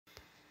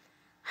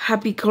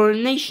Happy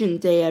Coronation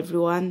Day,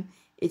 everyone.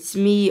 It's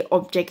me,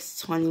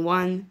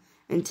 Objects21,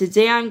 and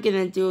today I'm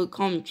going to do a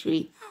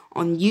commentary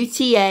on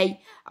UTA,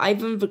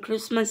 Ivan for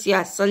Christmas,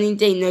 yes, Sunny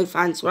Day, No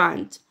Fans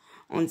Rant,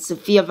 on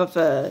Sofia the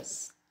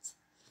First.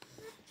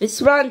 This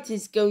rant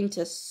is going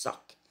to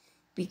suck,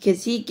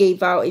 because he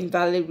gave out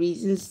invalid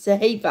reasons to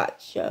hate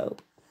that show.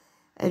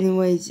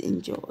 Anyways,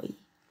 enjoy.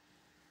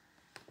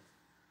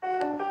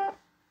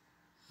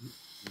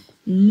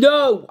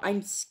 No,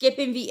 I'm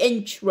skipping the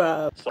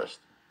intro. First.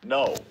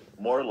 No,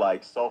 more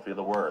like Sofia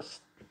the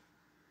Worst.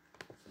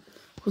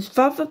 Was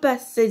that the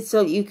best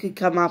insult you could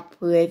come up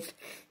with?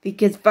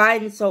 Because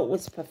that insult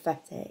was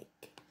pathetic.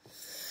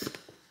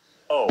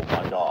 Oh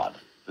my god,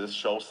 this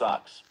show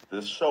sucks.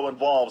 This show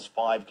involves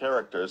 5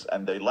 characters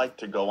and they like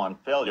to go on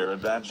failure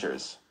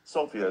adventures.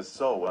 Sofia is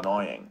so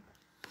annoying.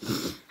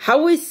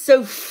 How is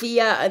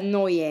Sofia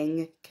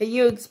annoying? Can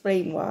you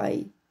explain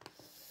why?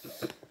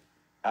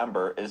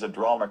 Amber is a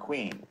drama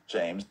queen,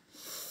 James.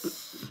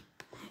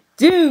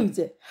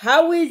 Dude,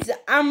 how is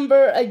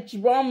Amber a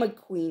drama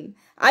queen?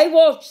 I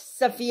watched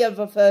Sofia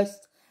the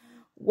First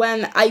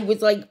when I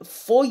was like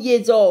 4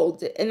 years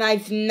old, and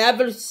I've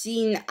never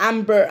seen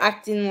Amber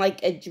acting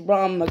like a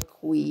drama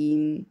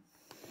queen.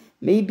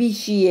 Maybe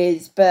she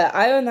is, but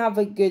I don't have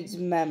a good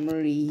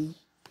memory.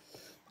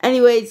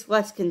 Anyways,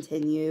 let's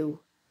continue.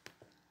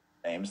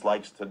 James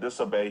likes to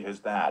disobey his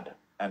dad,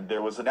 and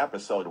there was an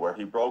episode where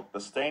he broke the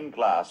stained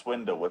glass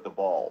window with the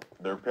ball.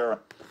 Their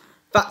parents...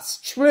 That's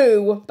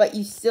true, but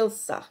you still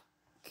suck.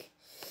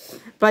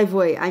 By the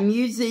way, I'm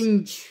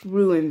using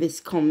true in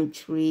this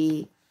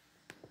commentary.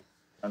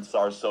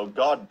 are so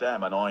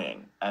goddamn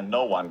annoying, and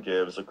no one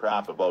gives a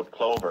crap about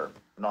Clover.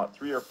 Not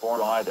 3 or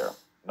 4 either.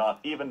 Not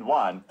even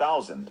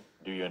 1,000.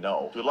 Do you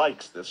know who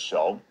likes this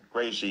show?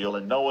 Graciela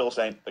and Noel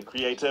Saint, the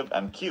creative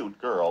and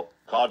cute girl,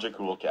 Kaja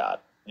Cool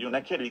Cat.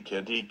 Una Kitty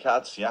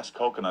Cats, yes,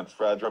 Coconut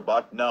Fredra,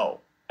 but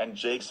no. And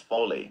Jake's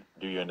Foley.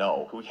 Do you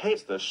know who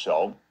hates this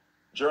show?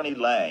 Journey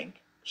Lang,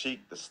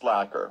 Cheek the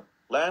Slacker,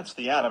 Lance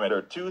the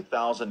Animator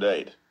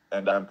 2008,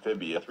 and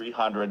Amphibia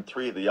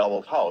 303 the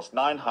Owl House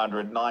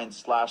 909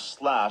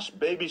 /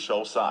 Baby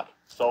Show Suck.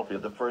 Sofia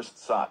the First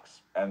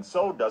sucks, and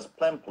so does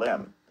Plim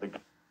Plim.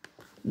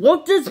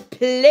 What does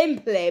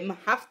Plim Plim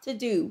have to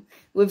do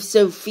with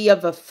Sofia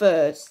the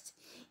First?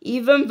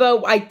 Even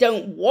though I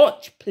don't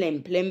watch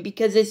Plim Plim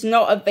because it's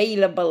not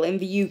available in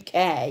the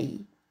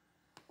UK.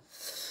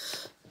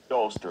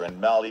 Ghoster and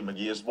Mally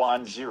McGee is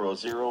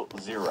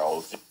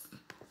 1000.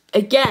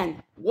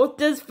 Again, what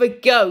does the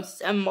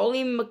ghost and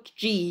Molly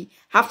McGee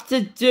have to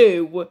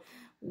do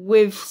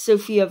with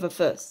Sofia the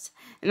First?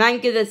 And I'm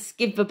gonna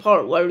skip the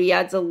part where he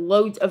adds a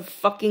load of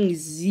fucking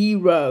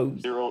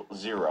zeros. 0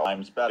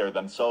 times better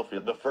than Sofia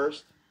the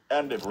First.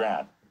 End of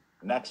rant.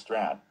 Next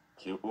rant.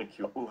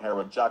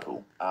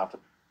 Harajaku. After.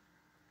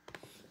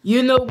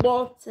 You know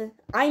what?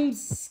 I'm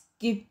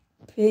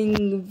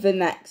skipping the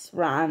next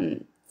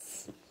rant.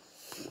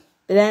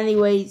 But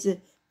anyways,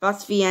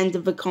 that's the end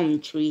of the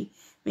commentary.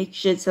 Make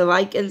sure to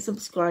like and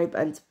subscribe,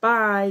 and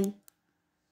bye.